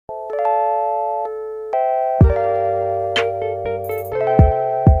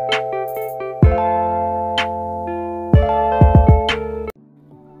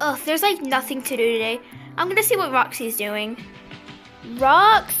there's like nothing to do today. I'm gonna see what Roxy's doing.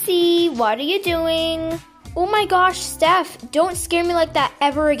 Roxy, what are you doing? Oh my gosh, Steph, don't scare me like that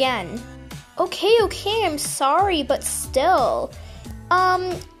ever again. Okay, I'm sorry, but still.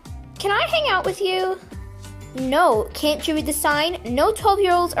 Can I hang out with you? No, can't you read the sign? No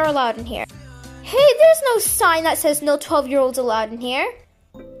 12-year-olds are allowed in here. Hey, there's no sign that says no 12-year-olds allowed in here.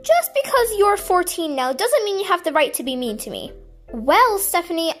 Just because you're 14 now doesn't mean you have the right to be mean to me. Well,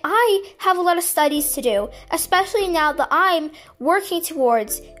 Stephanie, I have a lot of studies to do, especially now that I'm working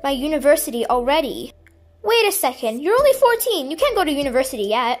towards my university already. Wait a second, you're only 14. You can't go to university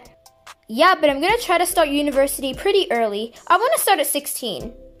yet. Yeah, but I'm going to try to start university pretty early. I want to start at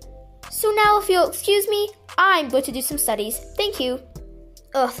 16. So now, if you'll excuse me, I'm going to do some studies. Thank you.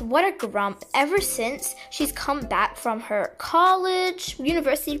 Ugh, what a grump. Ever since she's come back from her college,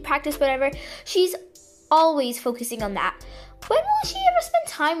 university practice, whatever, she's always focusing on that. When will she ever spend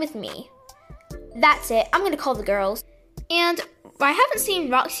time with me? That's it. I'm going to call the girls. And I haven't seen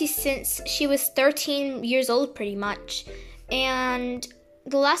Roxy since she was 13 years old, pretty much. And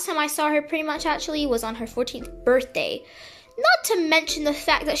the last time I saw her pretty much actually was on her 14th birthday. Not to mention the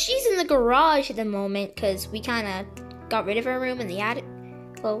fact that she's in the garage at the moment because we kind of got rid of her room in the attic.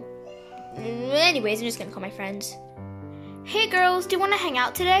 Well, anyways, I'm just going to call my friends. Hey girls, do you want to hang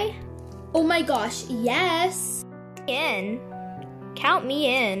out today? Oh my gosh, yes. In. Count me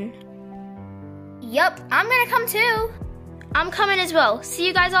in. Yup, I'm gonna come too. I'm coming as well. See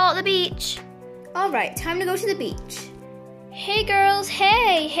you guys all at the beach. Alright, time to go to the beach. Hey girls,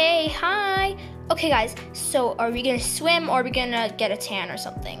 hey, hi. Okay guys, so are we gonna swim or are we gonna get a tan or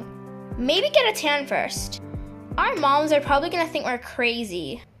something? Maybe get a tan first. Our moms are probably gonna think we're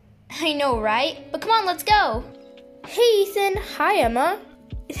crazy. I know, right? But come on, let's go. Hey Ethan, hi Emma.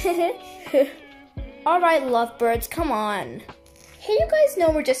 Alright, lovebirds, come on. Hey, you guys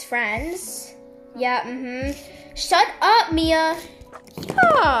know we're just friends. Yeah, Shut up, Mia.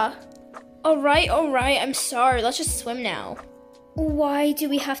 Yeah. Alright, I'm sorry. Let's just swim now. Why do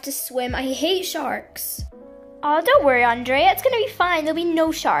we have to swim? I hate sharks. Oh, don't worry, Andrea. It's gonna be fine. There'll be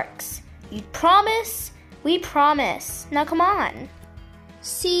no sharks. You promise? We promise. Now, come on.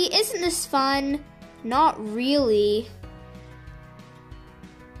 See, isn't this fun? Not really.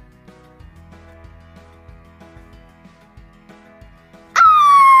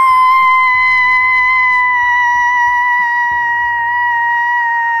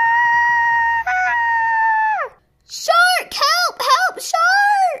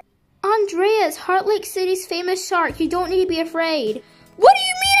 Heartlake City's famous shark. You don't need to be afraid. What do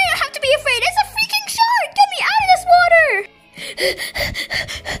you mean I don't have to be afraid? It's a freaking shark! Get me out of this water!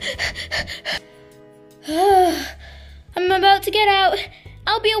 I'm about to get out.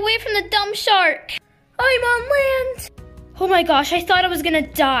 I'll be away from the dumb shark. I'm on land. Oh my gosh, I thought I was gonna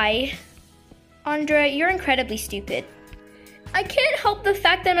die. Andrea, you're incredibly stupid. I can't help the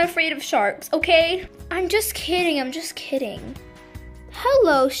fact that I'm afraid of sharks, okay? I'm just kidding.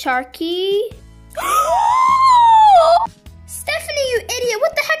 Hello, Sharky. Stephanie, you idiot!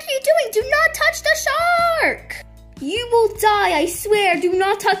 What the heck are you doing? Do not touch the shark! You will die, I swear. Do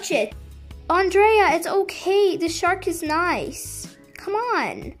not touch it. Andrea, it's okay. The shark is nice. Come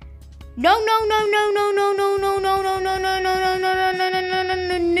on. No,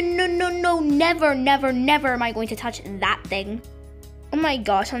 never am I going to touch that thing. Oh my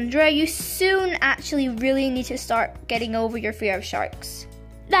gosh, Andrea, you soon actually really need to start getting over your fear of sharks.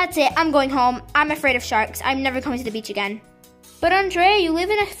 That's it, I'm going home. I'm afraid of sharks. I'm never coming to the beach again. But Andrea, you live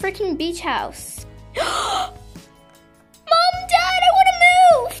in a freaking beach house. Mom, Dad, I want to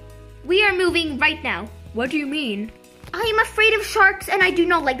move! We are moving right now. What do you mean? I am afraid of sharks and I do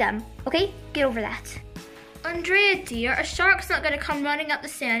not like them. Okay, get over that. Andrea, dear, a shark's not gonna come running up the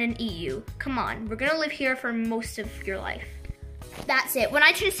sand and eat you. Come on, we're gonna live here for most of your life. That's it. When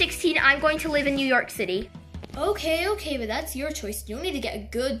I turn 16, I'm going to live in New York City. Okay, but that's your choice. You need to get a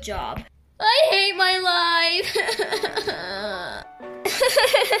good job. I hate my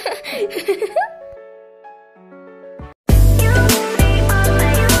life.